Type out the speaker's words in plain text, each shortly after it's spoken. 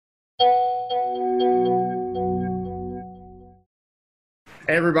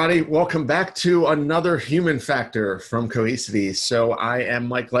Hey everybody, welcome back to another Human Factor from Cohesity. So I am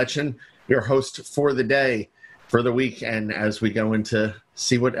Mike Letschin, your host for the day, for the week, and as we go into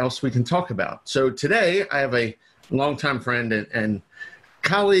see what else we can talk about. So today I have a longtime friend and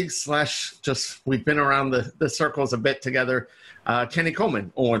colleague slash just we've been around the circles a bit together, Kenny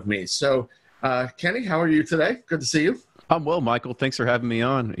Coleman on with me. So Kenny, how are you today? Good to see you. I'm well, Michael. Thanks for having me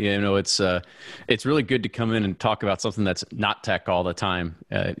on. It's really good to come in and talk about something that's not tech all the time.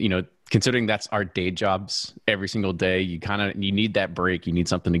 Considering that's our day jobs every single day, you need that break. You need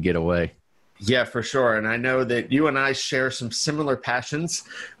something to get away. Yeah, for sure. And I know that you and I share some similar passions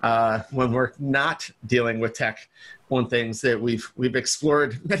when we're not dealing with tech on things that we've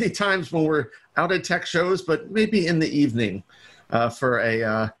explored many times when we're out at tech shows, but maybe in the evening for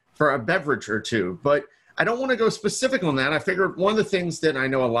a beverage or two. But I don't want to go specific on that. I figured one of the things that I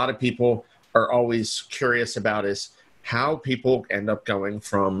know a lot of people are always curious about is how people end up going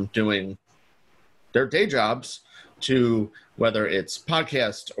from doing their day jobs to whether it's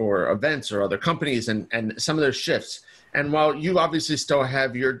podcasts or events or other companies and some of those shifts. And while you obviously still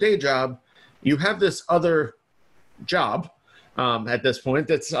have your day job, you have this other job at this point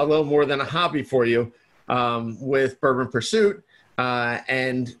that's a little more than a hobby for you with Bourbon Pursuit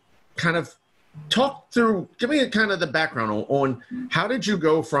and kind of give me kind of the background on how did you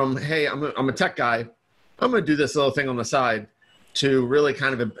go from, hey, I'm a tech guy, I'm going to do this little thing on the side, to really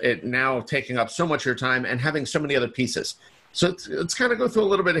kind of it now taking up so much of your time and having so many other pieces. So let's kind of go through a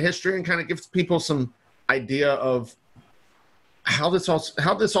little bit of history and kind of give people some idea of how this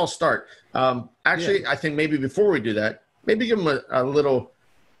all start. I think maybe before we do that, maybe give them a little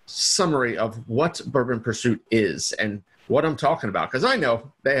summary of what Bourbon Pursuit is and what I'm talking about, because I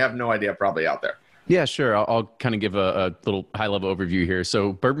know they have no idea probably out there. Yeah, sure. I'll kind of give a little high-level overview here.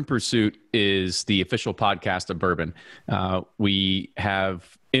 So Bourbon Pursuit is the official podcast of Bourbon. We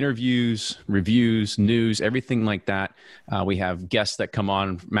have interviews, reviews, news, everything like that. We have guests that come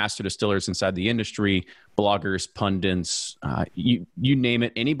on, master distillers inside the industry, bloggers, pundits, you name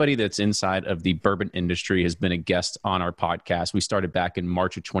it. Anybody that's inside of the bourbon industry has been a guest on our podcast. We started back in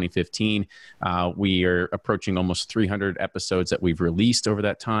March of 2015. We are approaching almost 300 episodes that we've released over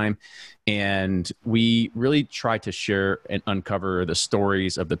that time. And we really try to share and uncover the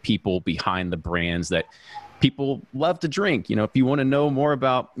stories of the people behind the brands that people love to drink. If you want to know more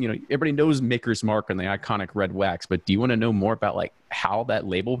about, everybody knows Maker's Mark and the iconic red wax, but do you want to know more about like how that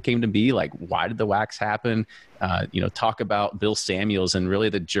label came to be? Like, why did the wax happen? Talk about Bill Samuels and really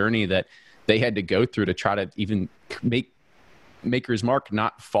the journey that they had to go through to try to even make Maker's Mark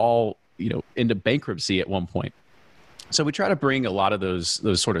not fall, into bankruptcy at one point. So we try to bring a lot of those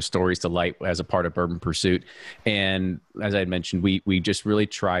sort of stories to light as a part of Bourbon Pursuit. And as I had mentioned, we just really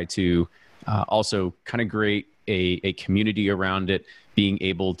try to also kind of create a community around it, being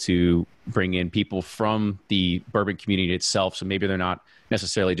able to bring in people from the bourbon community itself. So maybe they're not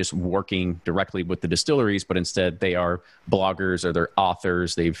necessarily just working directly with the distilleries, but instead they are bloggers or they're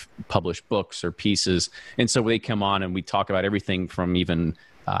authors. They've published books or pieces. And so they come on and we talk about everything from even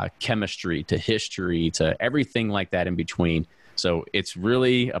chemistry to history to everything like that in between. So it's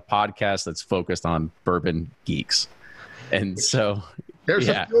really a podcast that's focused on bourbon geeks. And so there's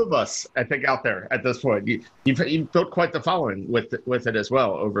a few of us, I think, out there at this point. You've built quite the following with it as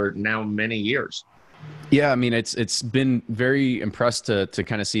well over now many years. Yeah, I mean, it's been very impressed to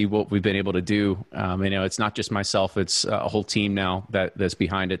kind of see what we've been able to do. It's not just myself; it's a whole team now that's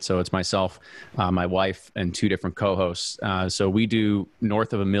behind it. So it's myself, my wife, and two different co-hosts. So we do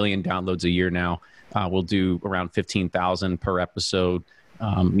north of 1 million downloads a year now. We'll do around 15,000 per episode.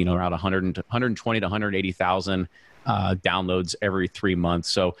 Around 120 to 180,000. Downloads every 3 months.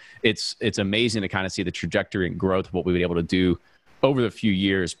 So it's amazing to kind of see the trajectory and growth of what we've been able to do over the few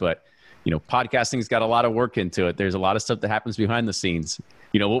years. But, podcasting's got a lot of work into it. There's a lot of stuff that happens behind the scenes.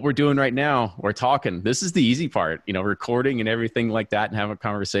 What we're doing right now, we're talking. This is the easy part, recording and everything like that and having a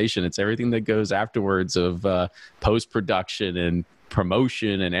conversation. It's everything that goes afterwards of post-production and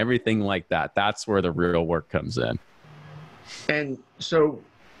promotion and everything like that. That's where the real work comes in. And so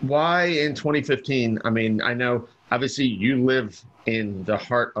why in 2015? I mean, I know obviously you live in the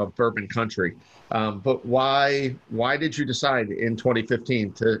heart of bourbon country, but why did you decide in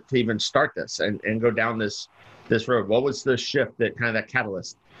 2015 to even start this and go down this road? What was the shift that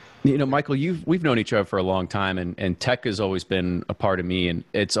catalyst? Michael, we've known each other for a long time, and tech has always been a part of me, and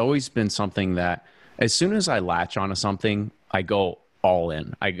it's always been something that as soon as I latch onto something, I go all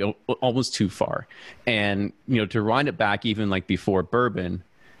in. I go almost too far. And, to wind it back even like before bourbon,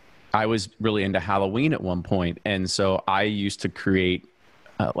 I was really into Halloween at one point. And so I used to create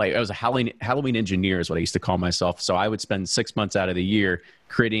like I was a Halloween engineer is what I used to call myself. So I would spend 6 months out of the year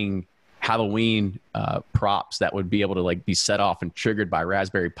creating Halloween props that would be able to like be set off and triggered by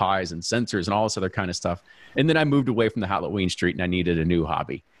Raspberry Pis and sensors and all this other kind of stuff. And then I moved away from the Halloween street and I needed a new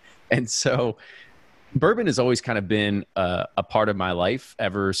hobby. And so bourbon has always kind of been a part of my life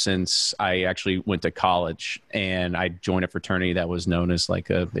ever since I actually went to college, and I joined a fraternity that was known as like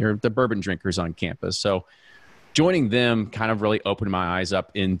they're the bourbon drinkers on campus. So joining them kind of really opened my eyes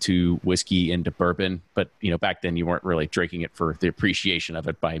up into whiskey, into bourbon. But, back then you weren't really drinking it for the appreciation of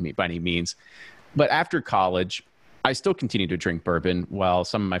it by any means. But after college, I still continued to drink bourbon while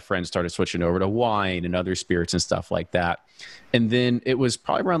some of my friends started switching over to wine and other spirits and stuff like that. And then it was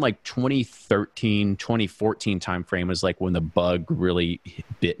probably around like 2013, 2014 timeframe was like when the bug really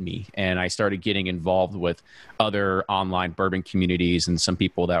bit me. And I started getting involved with other online bourbon communities and some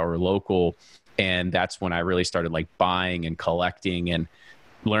people that were local. And that's when I really started like buying and collecting and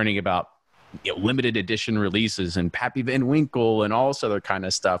learning about limited edition releases and Pappy Van Winkle and all this other kind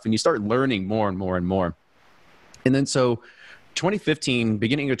of stuff. And you start learning more and more and more. And then so 2015,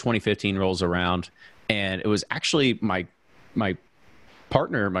 beginning of 2015 rolls around, and it was actually my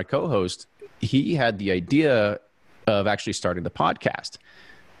partner, my co-host, he had the idea of actually starting the podcast.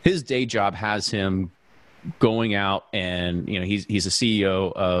 His day job has him going out and, he's a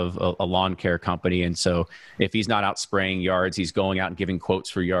CEO of a lawn care company. And so if he's not out spraying yards, he's going out and giving quotes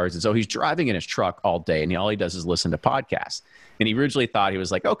for yards. And so he's driving in his truck all day, and all he does is listen to podcasts. And he originally thought, he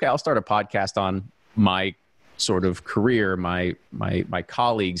was like, okay, I'll start a podcast on my sort of career, my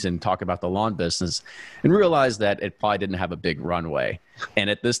colleagues, and talk about the lawn business, and realized that it probably didn't have a big runway. And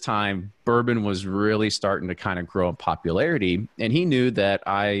at this time, bourbon was really starting to kind of grow in popularity. And he knew that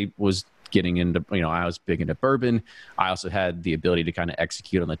I was getting into, I was big into bourbon. I also had the ability to kind of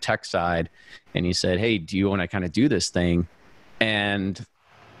execute on the tech side. And he said, hey, do you want to kind of do this thing? And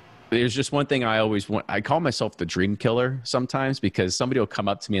there's just one thing I always want. I call myself the dream killer sometimes, because somebody will come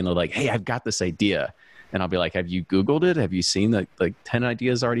up to me and they're like, hey, I've got this idea. And I'll be like, have you Googled it? Have you seen that like 10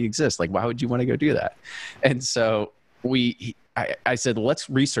 ideas already exist? Like, why would you want to go do that? And so I said, let's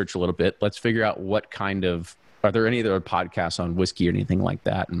research a little bit. Let's figure out are there any other podcasts on whiskey or anything like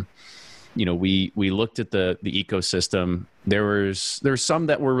that? And, we looked at the ecosystem. There was some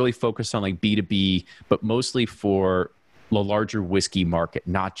that were really focused on like B2B, but mostly for the larger whiskey market,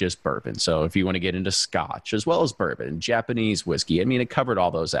 not just bourbon. So if you want to get into Scotch as well as bourbon, Japanese whiskey, it covered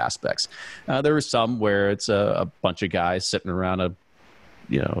all those aspects. There were some where it's a bunch of guys sitting around a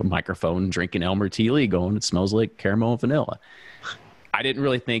microphone drinking Elmer T. Lee going, it smells like caramel and vanilla. I didn't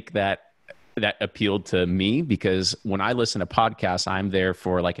really think that appealed to me, because when I listen to podcasts, I'm there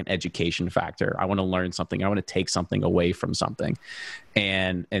for like an education factor. I want to learn something. I want to take something away from something.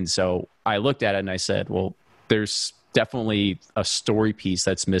 And so I looked at it and I said, well, there's definitely a story piece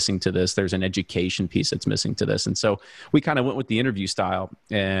that's missing to this. There's an education piece that's missing to this. And so we kind of went with the interview style,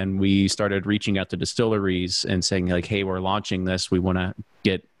 and we started reaching out to distilleries and saying like, hey, we're launching this. We want to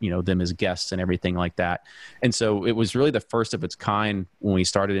get, them as guests and everything like that. And so it was really the first of its kind when we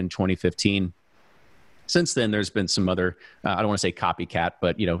started in 2015. Since then, there's been some other, I don't want to say copycat,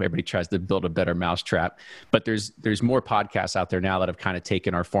 but, everybody tries to build a better mousetrap. But there's more podcasts out there now that have kind of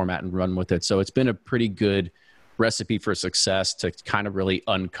taken our format and run with it. So it's been a pretty good recipe for success to kind of really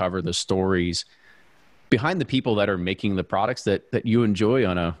uncover the stories behind the people that are making the products that you enjoy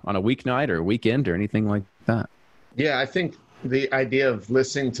on a weeknight or a weekend or anything like that. Yeah, I think the idea of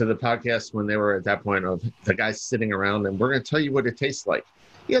listening to the podcast when they were at that point of the guys sitting around and we're going to tell you what it tastes like.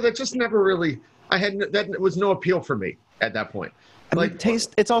 Yeah, that just never really, that was no appeal for me at that point.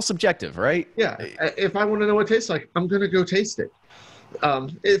 Taste, it's all subjective, right? Yeah. If I want to know what it tastes like, I'm going to go taste it.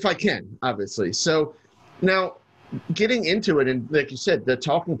 If I can, obviously. So now, getting into it, and like you said, the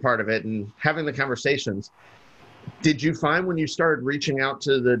talking part of it and having the conversations, did you find when you started reaching out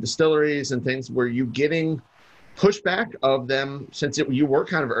to the distilleries and things, were you getting pushback of them since you were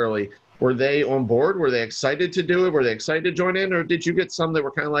kind of early? Were they on board? Were they excited to do it? Were they excited to join in? Or did you get some that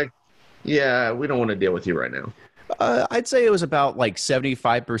were kind of like, yeah, we don't want to deal with you right now? I'd say it was about like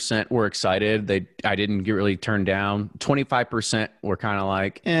 75% were excited. I didn't get really turned down. 25% were kind of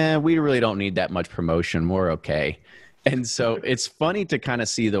like, we really don't need that much promotion. We're okay. And so it's funny to kind of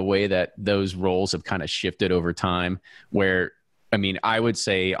see the way that those roles have kind of shifted over time, where, I would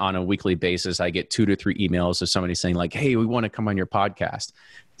say on a weekly basis, I get 2 to 3 emails of somebody saying like, hey, we want to come on your podcast.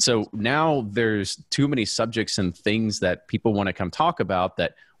 So now there's too many subjects and things that people want to come talk about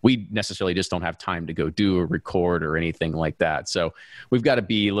that we necessarily just don't have time to go do or record or anything like that. So we've got to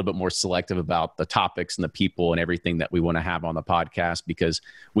be a little bit more selective about the topics and the people and everything that we want to have on the podcast, because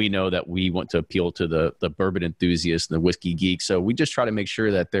we know that we want to appeal to the bourbon enthusiasts and the whiskey geeks. So we just try to make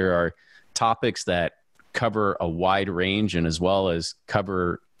sure that there are topics that cover a wide range, and as well as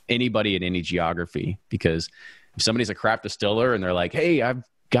cover anybody in any geography. Because if somebody's a craft distiller and they're like, hey, I've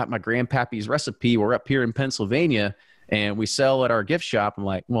got my grandpappy's recipe, we're up here in Pennsylvania and we sell at our gift shop, I'm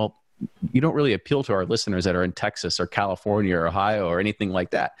like, well, you don't really appeal to our listeners that are in Texas or California or Ohio or anything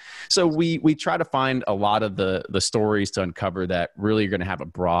like that. So we try to find a lot of the stories to uncover that really are going to have a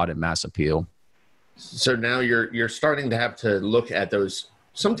broad and mass appeal. So now you're starting to have to look at those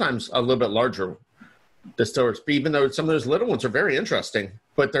sometimes a little bit larger distillers, even though some of those little ones are very interesting,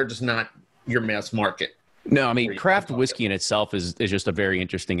 but they're just not your mass market. No, I mean, craft whiskey in itself is just a very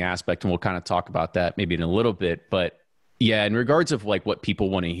interesting aspect, and we'll kind of talk about that maybe in a little bit. But yeah, in regards of like what people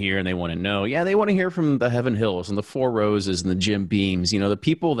want to hear and they want to know, yeah, they want to hear from the Heaven Hills and the Four Roses and the Jim Beams, you know, the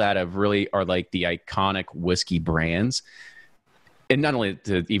people that have really are like the iconic whiskey brands. And not only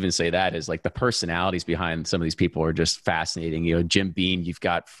to even say that, is like the personalities behind some of these people are just fascinating. You know, Jim Beam, you've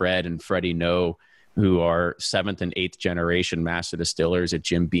got Fred and Freddie Noe, who are 7th and 8th generation master distillers at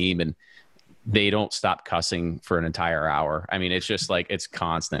Jim Beam, and they don't stop cussing for an entire hour. I mean, it's just like, it's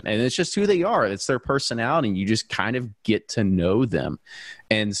constant, and it's just who they are. It's their personality, and you just kind of get to know them.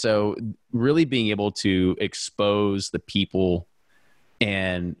 And so really being able to expose the people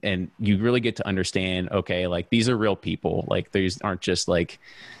and you really get to understand, okay, like these are real people. Like these aren't just like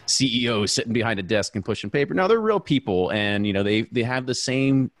CEOs sitting behind a desk and pushing paper. No, they're real people. And, you know, they have the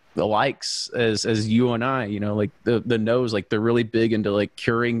same likes as you and I, you know, like the Noes, like they're really big into like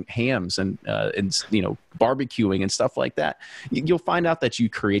curing hams and you know, barbecuing and stuff like that. You'll find out that you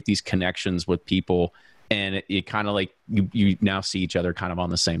create these connections with people, and it kind of like you now see each other kind of on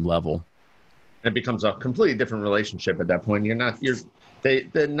the same level. It becomes a completely different relationship at that point.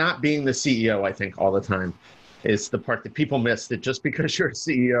 They're not being the CEO, I think, all the time is the part that people miss, that just because you're a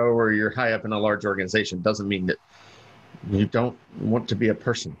CEO or you're high up in a large organization doesn't mean that you don't want to be a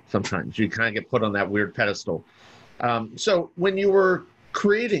person. Sometimes you kind of get put on that weird pedestal. So when you were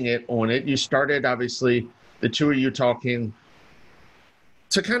creating it, you started, obviously, the two of you talking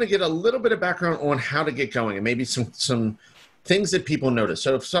to kind of get a little bit of background on how to get going and maybe some things that people notice.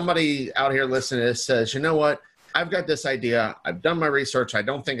 So if somebody out here listening to this says, you know what, I've got this idea, I've done my research, I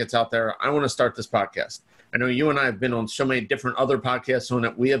don't think it's out there, I want to start this podcast. I know you and I have been on so many different other podcasts on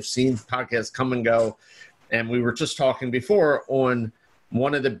it. We have seen podcasts come and go. And we were just talking before on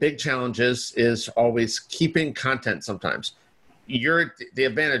one of the big challenges is always keeping content sometimes. You're the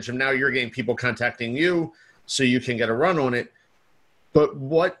advantage of now you're getting people contacting you so you can get a run on it. But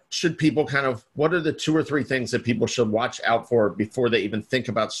what should people what are the 2 or 3 things that people should watch out for before they even think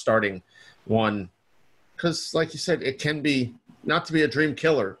about starting one? Because like you said, it can be, not to be a dream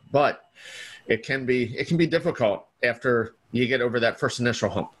killer, but it can be difficult after you get over that first initial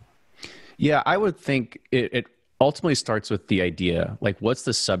hump. Yeah, I would think it ultimately starts with the idea, like what's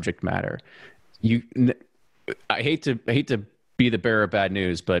the subject matter? I hate to be the bearer of bad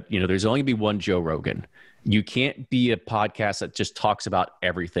news, but you know, there's only going to be one Joe Rogan. You can't be a podcast that just talks about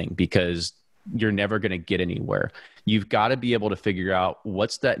everything, because you're never going to get anywhere. You've got to be able to figure out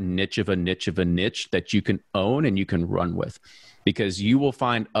what's that niche of a niche of a niche that you can own and you can run with, because you will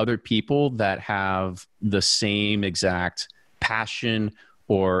find other people that have the same exact passion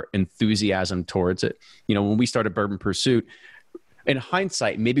or enthusiasm towards it. You know, when we started Bourbon Pursuit, in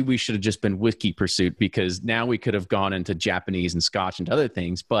hindsight, maybe we should have just been Whiskey Pursuit, because now we could have gone into Japanese and Scotch and other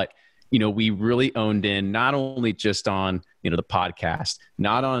things. But, you know, we really owned in not only just on, you know, the podcast,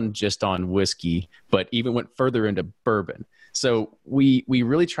 not on just on whiskey, but even went further into bourbon. So we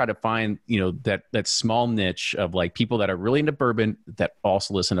really try to find, you know, that small niche of like people that are really into bourbon that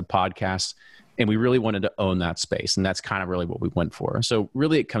also listen to podcasts. And we really wanted to own that space. And that's kind of really what we went for. So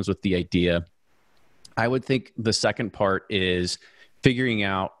really it comes with the idea. I would think the second part is figuring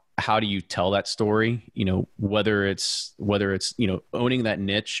out how do you tell that story, you know, whether it's, you know, owning that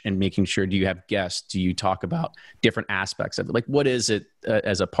niche and making sure, do you have guests? Do you talk about different aspects of it? Like, what is it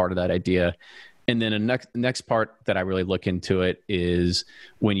as a part of that idea? And then a next part that I really look into it is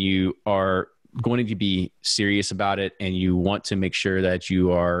when you are going to be serious about it and you want to make sure that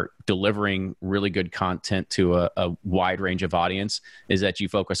you are delivering really good content to a wide range of audience, is that you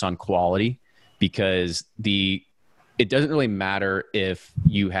focus on quality, because it doesn't really matter if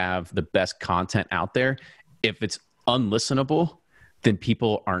you have the best content out there. If it's unlistenable, then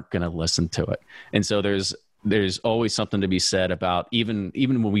people aren't going to listen to it. And so there's there's always something to be said about even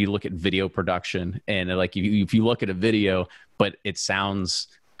when we look at video production, and like if you look at a video, but it sounds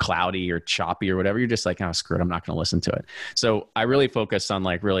cloudy or choppy or whatever, you're just like, oh, screw it, I'm not going to listen to it. So I really focus on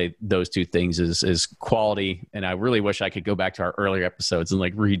like really those two things is quality. And I really wish I could go back to our earlier episodes and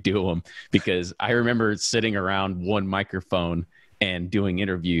like redo them, because I remember sitting around one microphone and doing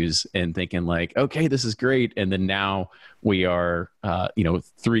interviews and thinking like, okay, this is great. And then now we are,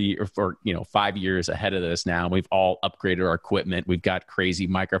 3 or 4, 5 years ahead of this now. We've all upgraded our equipment. We've got crazy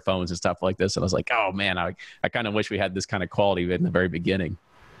microphones and stuff like this. And I was like, oh man, I kind of wish we had this kind of quality in the very beginning.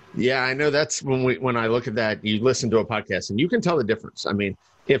 Yeah, I know that's when I look at that, you listen to a podcast and you can tell the difference. I mean,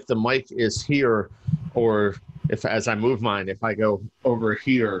 if the mic is here, or if as I move mine, if I go over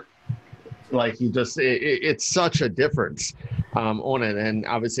here, like it's such a difference on it. And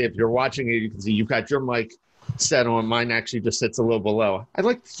obviously if you're watching it, you can see you've got your mic set on. Mine actually just sits a little below. I'd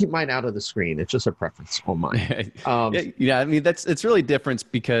like to keep mine out of the screen. It's just a preference on mine. Yeah, I mean, it's really different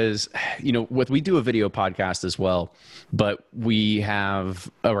because, we do a video podcast as well, but we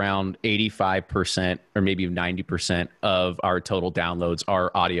have around 85% or maybe 90% of our total downloads are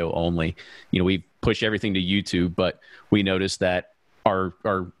audio only. We push everything to YouTube, but we notice that our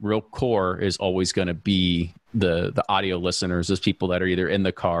real core is always going to be the audio listeners, those people that are either in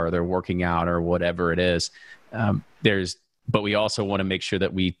the car or they're working out or whatever it is. But we also want to make sure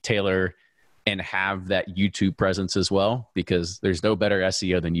that we tailor and have that YouTube presence as well, because there's no better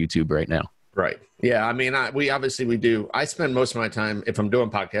SEO than YouTube right now. Right. Yeah. I mean, we do. I spend most of my time, if I'm doing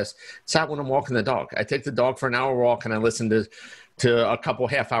podcasts, it's out when I'm walking the dog. I take the dog for an hour walk and I listen to a couple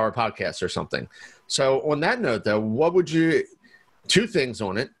half-hour podcasts or something. So on that note, though, two things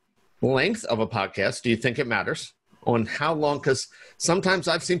on it. Length of a podcast. Do you think it matters on how long? Because sometimes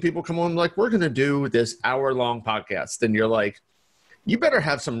I've seen people come on like, we're going to do this hour-long podcast. And you're like, you better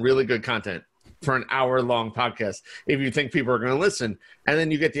have some really good content for an hour-long podcast if you think people are going to listen. And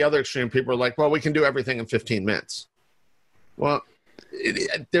then you get the other extreme. People are like, well, we can do everything in 15 minutes. Well,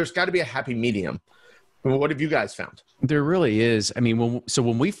 there's got to be a happy medium. What have you guys found? There really is. I mean,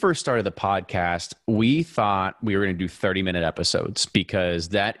 when we first started the podcast, we thought we were going to do 30-minute episodes, because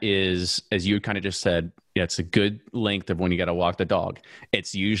that is, as you kind of just said, it's a good length of when you got to walk the dog.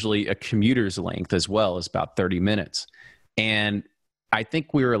 It's usually a commuter's length as well, as about 30 minutes. And I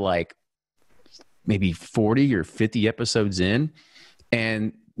think we were like maybe 40 or 50 episodes in,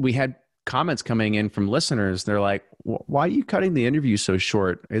 and we had comments coming in from listeners. They're like, why are you cutting the interview so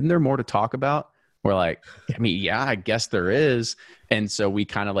short? Isn't there more to talk about? We're like, I mean, yeah, I guess there is. And so we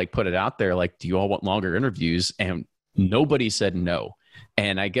kind of like put it out there, like, do you all want longer interviews? And nobody said no.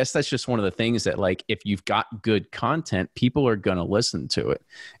 And I guess that's just one of the things that, like, if you've got good content, people are going to listen to it.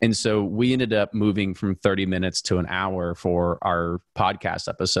 And so we ended up moving from 30 minutes to an hour for our podcast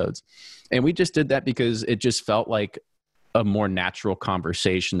episodes. And we just did that because it just felt like a more natural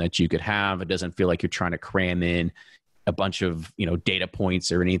conversation that you could have. It doesn't feel like you're trying to cram in a bunch of, data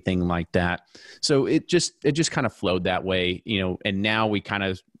points or anything like that. So it just kind of flowed that way, and now we kind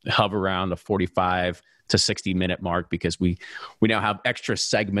of hover around the 45 to 60-minute mark, because we now have extra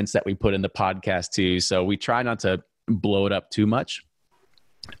segments that we put in the podcast too. So we try not to blow it up too much.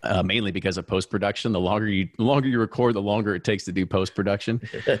 Mainly because of post-production. The longer you record, the longer it takes to do post-production.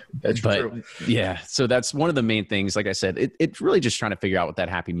 That's true. Yeah, so that's one of the main things. Like I said, it's really just trying to figure out what that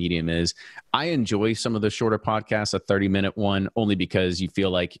happy medium is. I enjoy some of the shorter podcasts, a 30-minute one, only because you feel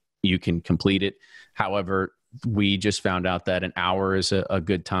like you can complete it. However, we just found out that an hour is a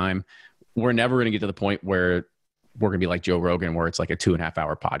good time. We're never going to get to the point where we're going to be like Joe Rogan, where it's like a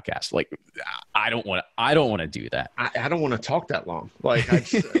 2.5-hour podcast. Like, I don't want to do that. I don't want to talk that long. Like,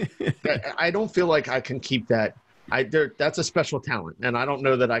 I don't feel like I can keep that. That's a special talent. And I don't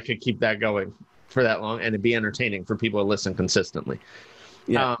know that I could keep that going for that long and it'd be entertaining for people to listen consistently.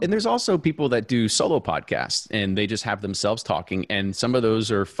 Yeah. And there's also people that do solo podcasts and they just have themselves talking. And some of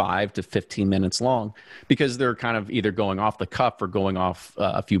those are 5 to 15 minutes long, because they're kind of either going off the cuff or going off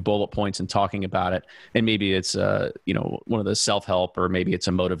a few bullet points and talking about it. And maybe it's, one of the self-help, or maybe it's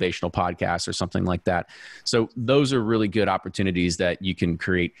a motivational podcast or something like that. So those are really good opportunities that you can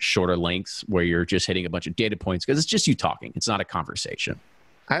create shorter lengths where you're just hitting a bunch of data points, because it's just you talking. It's not a conversation.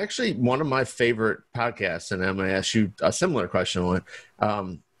 One of my favorite podcasts, and I'm going to ask you a similar question on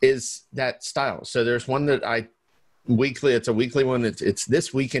it, is that style. So there's one that it's a weekly one. It's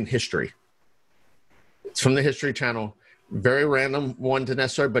This Week in History. It's from the History Channel. Very random one to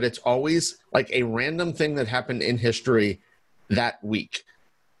necessarily, but it's always like a random thing that happened in history that week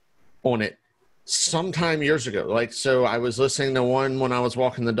on it sometime years ago. Like, so I was listening to one when I was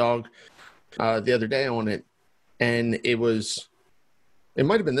walking the dog the other day on it, and it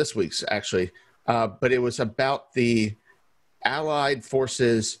might have been this week's actually. but it was about the Allied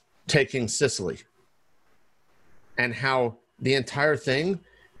forces taking Sicily and how the entire thing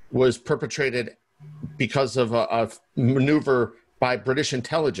was perpetrated because of a maneuver by British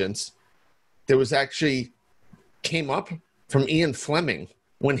intelligence that was actually came up from Ian Fleming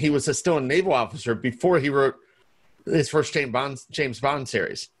when he was still a naval officer before he wrote his first James Bond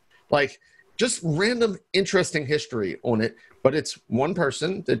series. Like, just random interesting history on it, but it's one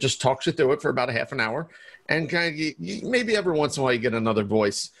person that just talks you through it for about a half an hour, and kind of maybe every once in a while you get another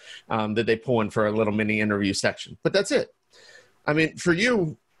voice that they pull in for a little mini interview section, but that's it. I mean, for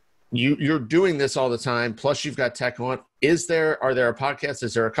you're doing this all the time, plus you've got tech on. Are there a podcast?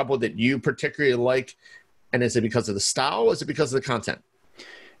 Is there a couple that you particularly like? And is it because of the style? Is it because of the content?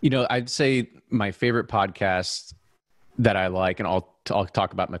 I'd say my favorite podcast that I like, and I'll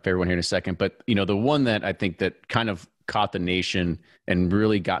talk about my favorite one here in a second, but the one that I think that kind of caught the nation and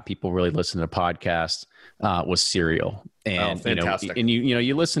really got people really listening to podcasts was Serial. And fantastic.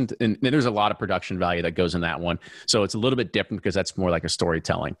 You listen to, and there's a lot of production value that goes in that one, so it's a little bit different because that's more like a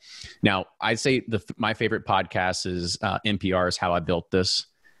storytelling. Now, I'd say my favorite podcast is NPR's How I Built This,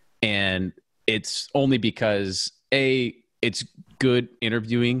 and it's only because it's good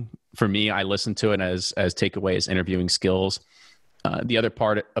interviewing. For me, I listen to it as takeaway as interviewing skills. The other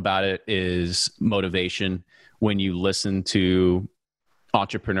part about it is motivation. When you listen to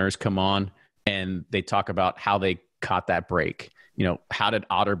entrepreneurs come on and they talk about how they caught that break, how did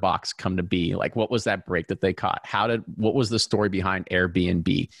OtterBox come to be? Like, what was that break that they caught? What was the story behind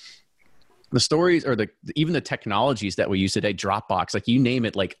Airbnb? The stories, or even the technologies that we use today, Dropbox, like you name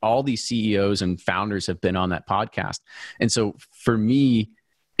it, like all these CEOs and founders have been on that podcast. And so for me,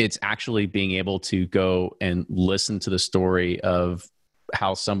 it's actually being able to go and listen to the story of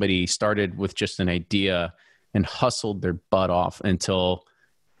how somebody started with just an idea and hustled their butt off until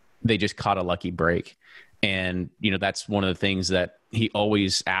they just caught a lucky break. And, that's one of the things that he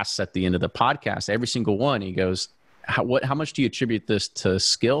always asks at the end of the podcast, every single one. He goes, how much do you attribute this to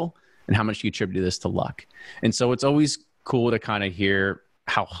skill? And how much do you attribute this to luck? And so it's always cool to kind of hear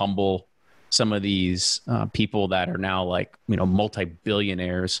how humble some of these people that are now like,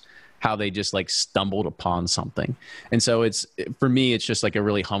 multi-billionaires, how they just like stumbled upon something. And so for me, it's just like a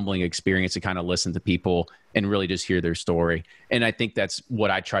really humbling experience to kind of listen to people and really just hear their story. And I think that's what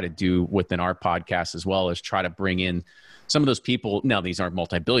I try to do within our podcast as well, is try to bring in some of those people. Now, these aren't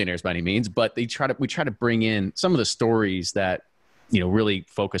multi-billionaires by any means, but we try to bring in some of the stories that, really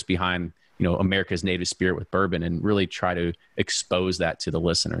focus behind, America's native spirit with bourbon, and really try to expose that to the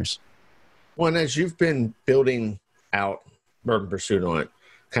listeners. Well, and as you've been building out Bourbon Pursuit on it,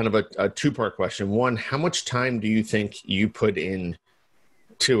 kind of a two-part question. One, how much time do you think you put in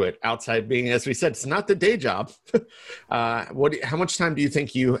to it outside being, as we said, it's not the day job. How much time do you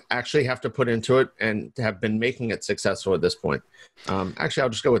think you actually have to put into it and have been making it successful at this point? Actually, I'll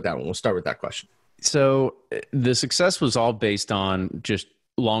just go with that one. We'll start with that question. So the success was all based on just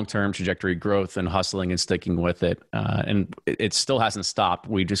long-term trajectory growth and hustling and sticking with it. And it still hasn't stopped.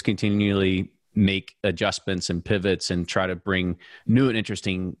 We just continually make adjustments and pivots and try to bring new and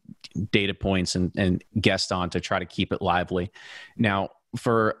interesting data points and guests on to try to keep it lively. Now,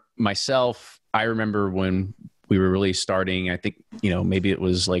 for myself, I remember when we were really starting, I think, maybe it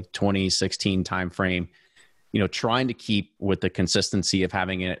was like 2016 timeframe, trying to keep with the consistency of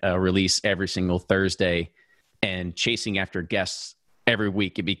having a release every single Thursday and chasing after guests every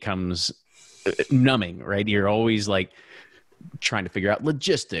week, it becomes numbing, right? You're always like trying to figure out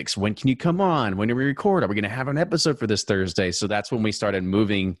logistics. When can you come on? When do we record? Are we going to have an episode for this Thursday? So that's when we started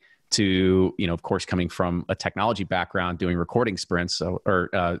moving to, of course, coming from a technology background, doing recording sprints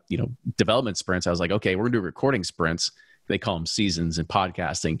or development sprints. I was like, okay, we're going to do recording sprints. They call them seasons in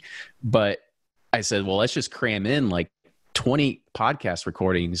podcasting. But I said, well, let's just cram in like 20 podcast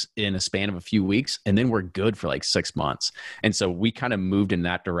recordings in a span of a few weeks, and then we're good for like 6 months. And so we kind of moved in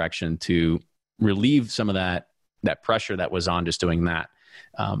that direction to relieve some of that pressure that was on just doing that.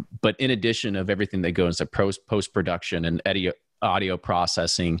 But in addition of everything that goes into post-production and audio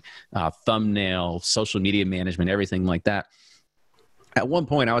processing, thumbnail, social media management, everything like that, at one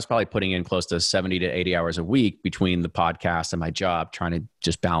point I was probably putting in close to 70 to 80 hours a week between the podcast and my job, trying to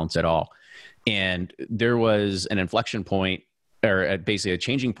just balance it all. And there was an inflection point, or basically a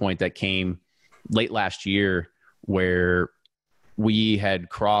changing point that came late last year, where we had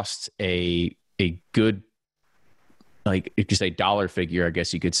crossed a good, like if you say dollar figure, I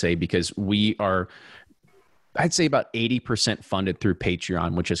guess you could say, because we are, I'd say about 80% funded through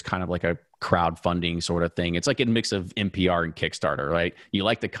Patreon, which is kind of like a crowdfunding sort of thing. It's like a mix of NPR and Kickstarter, right? You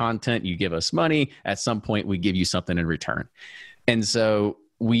like the content, you give us money. At some point, we give you something in return. And so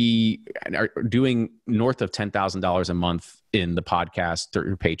we are doing north of $10,000 a month in the podcast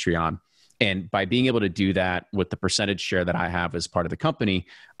through Patreon. And by being able to do that with the percentage share that I have as part of the company,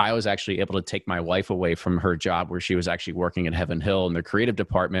 I was actually able to take my wife away from her job where she was actually working at Heaven Hill in the creative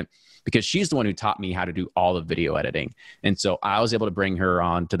department, because she's the one who taught me how to do all the video editing. And so I was able to bring her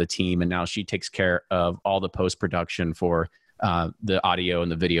on to the team, and now she takes care of all the post-production for the audio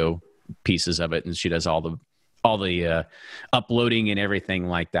and the video pieces of it. And she does all the uploading and everything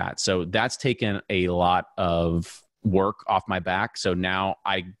like that. So that's taken a lot of work off my back. So now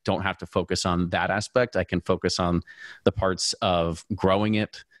I don't have to focus on that aspect. I can focus on the parts of growing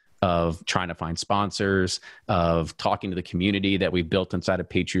it, of trying to find sponsors, of talking to the community that we've built inside of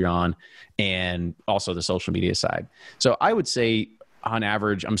Patreon, and also the social media side. So I would say on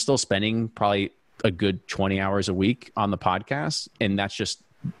average, I'm still spending probably a good 20 hours a week on the podcast. And that's just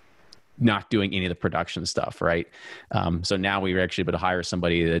not doing any of the production stuff. Right. So now we were actually able to hire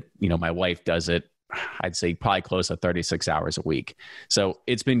somebody that, my wife does it, I'd say probably close to 36 hours a week. So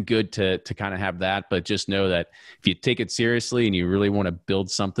it's been good to kind of have that, but just know that if you take it seriously and you really want to build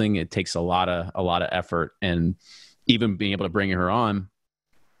something, it takes a lot of effort. And even being able to bring her on,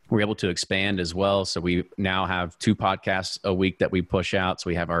 we're able to expand as well. So we now have 2 podcasts a week that we push out. So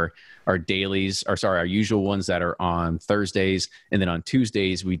we have our dailies, our usual ones that are on Thursdays. And then on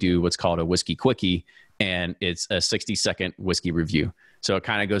Tuesdays, we do what's called a Whiskey Quickie, and it's a 60-second whiskey review. So it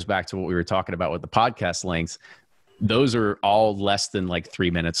kind of goes back to what we were talking about with the podcast lengths. Those are all less than like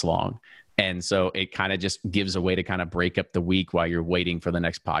 3 minutes long. And so it kind of just gives a way to kind of break up the week while you're waiting for the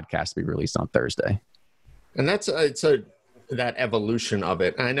next podcast to be released on Thursday. And that's that evolution of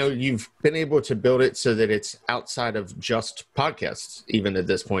it. I know you've been able to build it so that it's outside of just podcasts, even at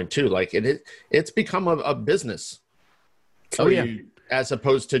this point too. Like it's become a business for you, as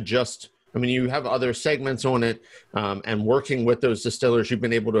opposed to just, you have other segments on it, and working with those distillers, you've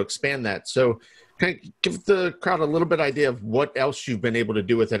been able to expand that. So kind of give the crowd a little bit idea of what else you've been able to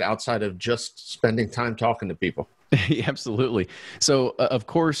do with it outside of just spending time talking to people. Yeah, absolutely. So of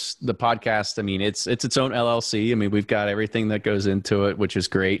course the podcast, it's its own LLC. We've got everything that goes into it, which is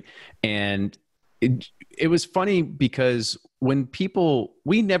great. And it was funny because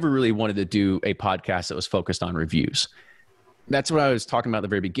we never really wanted to do a podcast that was focused on reviews. That's what I was talking about at the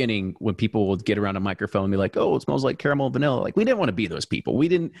very beginning, when people would get around a microphone and be like, "Oh, it smells like caramel and vanilla." Like, we didn't want to be those people. We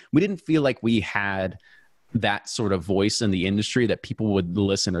didn't feel like we had that sort of voice in the industry that people would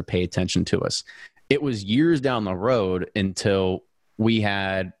listen or pay attention to us. It was years down the road until we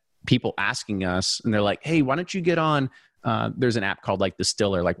had people asking us, and they're like, "Hey, why don't you get on?" There's an app called like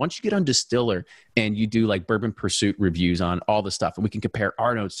Distiller. Like, why don't you get on Distiller and you do like Bourbon Pursuit reviews on all the stuff, and we can compare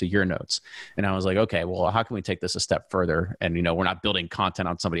our notes to your notes. And I was like, okay, well, how can we take this a step further? And, we're not building content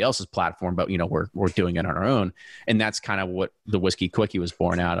on somebody else's platform, but, we're doing it on our own. And that's kind of what the Whiskey Quickie was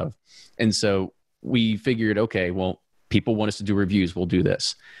born out of. And so we figured, okay, well, people want us to do reviews. We'll do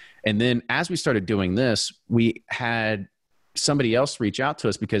this. And then as we started doing this, we had somebody else reach out to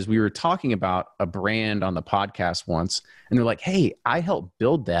us because we were talking about a brand on the podcast once, and they're like, "Hey, I helped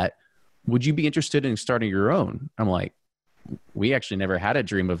build that. Would you be interested in starting your own?" I'm like, we actually never had a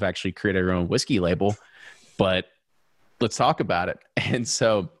dream of actually creating our own whiskey label, but let's talk about it. And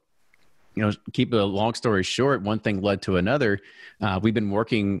so, keep a long story short, one thing led to another. We've been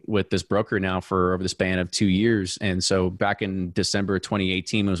working with this broker now for over the span of 2 years. And so back in December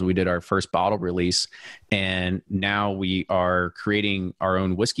 2018 was when we did our first bottle release. And now we are creating our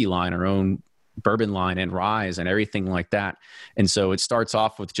own whiskey line, our own bourbon line and ryes and everything like that. And so it starts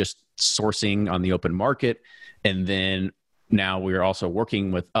off with just sourcing on the open market. And then now we're also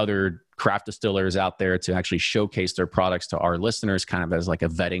working with other craft distillers out there to actually showcase their products to our listeners, kind of as like a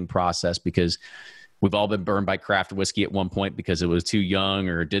vetting process, because we've all been burned by craft whiskey at one point because it was too young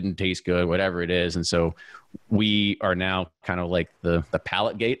or it didn't taste good, whatever it is. And so we are now kind of like the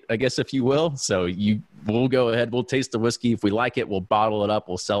palate gate, I guess, if you will. So we'll go ahead, we'll taste the whiskey. If we like it, we'll bottle it up,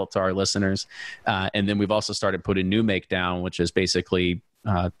 we'll sell it to our listeners. And then we've also started putting new make down, which is basically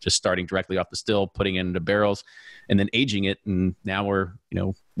just starting directly off the still, putting it into barrels and then aging it. And now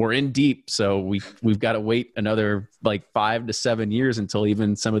we're in deep. So we've got to wait another like 5 to 7 years until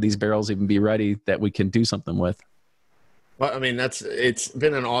even some of these barrels even be ready that we can do something with. Well, it's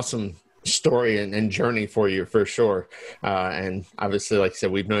been an awesome story and journey for you for sure. And obviously, like I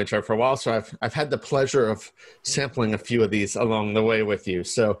said, we've known each other for a while. So I've had the pleasure of sampling a few of these along the way with you.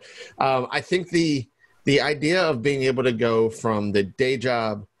 So I think the idea of being able to go from the day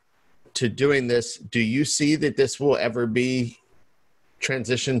job to doing this, do you see that this will ever be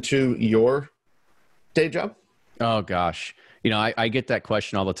transitioned to your day job? Oh gosh. I get that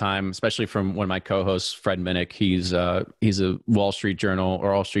question all the time, especially from one of my co-hosts, Fred Minnick. He's a Wall Street Journal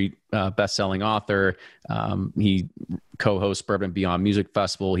or Wall Street best-selling author. He co-hosts Bourbon Beyond Music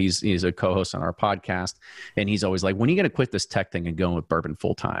Festival. He's a co-host on our podcast, and he's always like, "When are you going to quit this tech thing and go with bourbon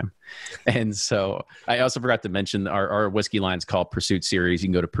full time?" And so I also forgot to mention our whiskey line's called Pursuit Series. You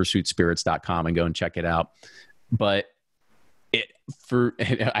can go to pursuitspirits.com and go and check it out. But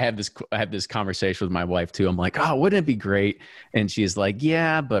I have this conversation with my wife too. I'm like, oh, wouldn't it be great? And she's like,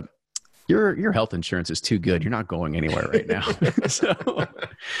 yeah, but your health insurance is too good. You're not going anywhere right now. So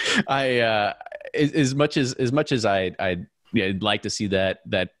I, as much as I'd like to see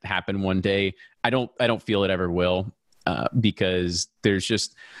that happen one day, I don't feel it ever will, because there's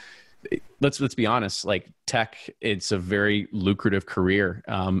just, let's be honest, like tech, it's a very lucrative career.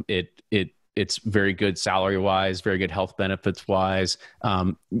 It's very good salary wise, very good health benefits wise.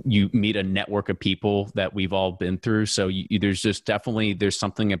 You meet a network of people that we've all been through. So there's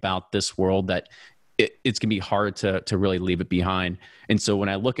something about this world that it's going to be hard to really leave it behind. And so when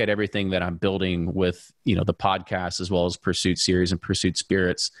I look at everything that I'm building with, the podcast, as well as Pursuit Series and Pursuit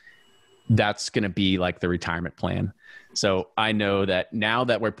Spirits, that's going to be like the retirement plan. So I know that now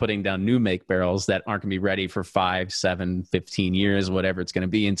that we're putting down new make barrels that aren't going to be ready for 5, 7, 15 years, whatever it's going to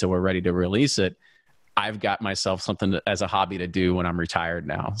be until we're ready to release it, I've got myself something as a hobby to do when I'm retired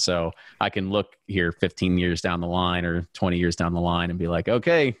now. So I can look here 15 years down the line or 20 years down the line and be like,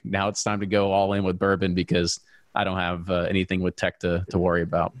 okay, now it's time to go all in with bourbon because I don't have anything with tech to worry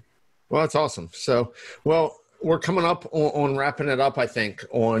about. Well, that's awesome. So, we're coming up on wrapping it up, I think,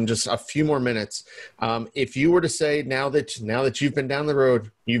 on just a few more minutes. If you were to say now that you've been down the road,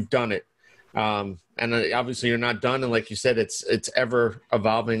 you've done it, and obviously you're not done, and like you said, it's ever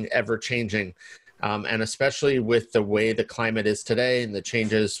evolving, ever changing, and especially with the way the climate is today and the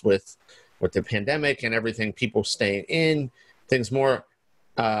changes with the pandemic and everything, people staying in, things more.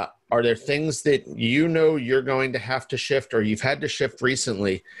 Are there things that you're going to have to shift or you've had to shift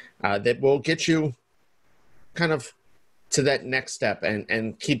recently that will get you kind of to that next step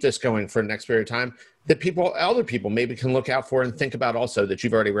and keep this going for the next period of time that other people maybe can look out for and think about also that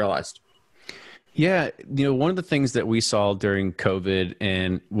you've already realized? Yeah. One of the things that we saw during COVID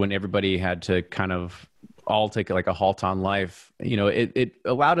and when everybody had to kind of all take like a halt on life, it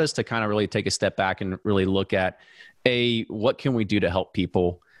allowed us to kind of really take a step back and really look at A, what can we do to help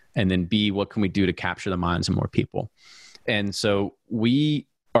people? And then B, what can we do to capture the minds of more people? And so we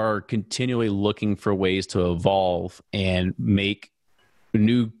are continually looking for ways to evolve and make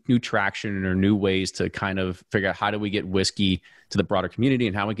new traction or new ways to kind of figure out how do we get whiskey to the broader community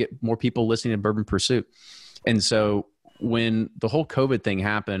and how we get more people listening to Bourbon Pursuit. And so when the whole COVID thing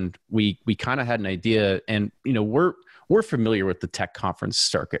happened, we kind of had an idea, and we're familiar with the tech conference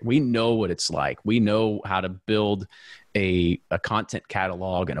circuit. We know what it's like. We know how to build a content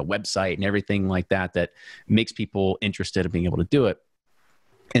catalog and a website and everything like that makes people interested in being able to do it.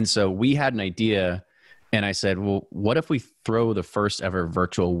 And so we had an idea, and I said, well, what if we throw the first ever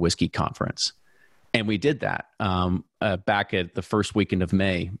virtual whiskey conference? And we did that back at the first weekend of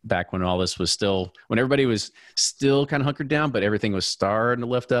May, back when all this was when everybody was still kind of hunkered down, but everything was starting to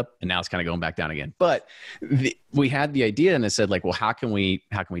lift up, and now it's kind of going back down again. But we had the idea, and I said, like, well, how can we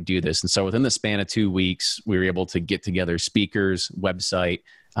do this? And so within the span of 2 weeks, we were able to get together speakers, website,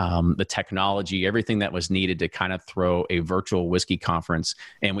 the technology, everything that was needed to kind of throw a virtual whiskey conference.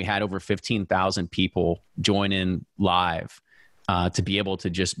 And we had over 15,000 people join in live to be able to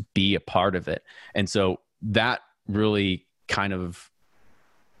just be a part of it. And so that really kind of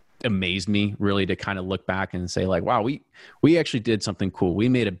amazed me, really, to kind of look back and say like, wow, we actually did something cool. We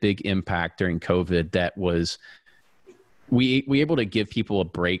made a big impact during COVID that was, we able to give people a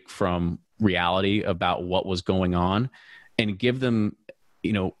break from reality about what was going on and give them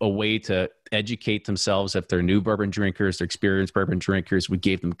a way to educate themselves if they're new bourbon drinkers, they're experienced bourbon drinkers. We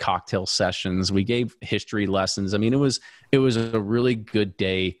gave them cocktail sessions. We gave history lessons. I mean, it was a really good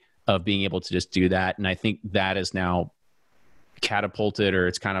day of being able to just do that. And I think that is now catapulted, or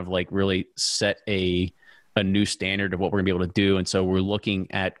it's kind of like really set a new standard of what we're gonna be able to do. And so we're looking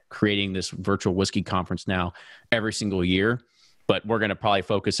at creating this virtual whiskey conference now every single year, but we're going to probably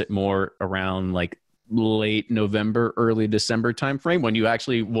focus it more around like late November, early December timeframe when you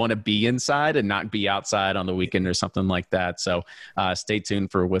actually want to be inside and not be outside on the weekend or something like that. So stay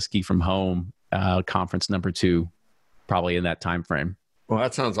tuned for Whiskey from Home conference number 2, probably in that timeframe. Well,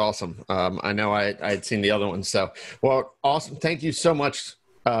 that sounds awesome. I know I'd seen the other one. So, well, awesome. Thank you so much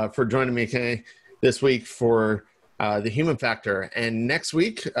for joining me, Kenny, this week for the Human Factor. And next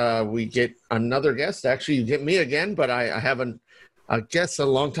week, we get another guest. Actually, you get me again, but I have a guest, a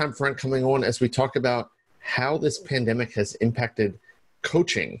longtime friend coming on as we talk about how this pandemic has impacted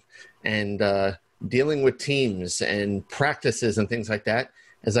coaching and dealing with teams and practices and things like that,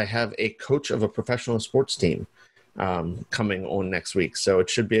 as I have a coach of a professional sports team coming on next week. So it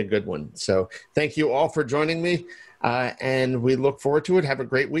should be a good one. So thank you all for joining me, and we look forward to it. Have a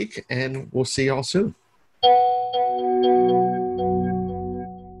great week, and we'll see you all soon.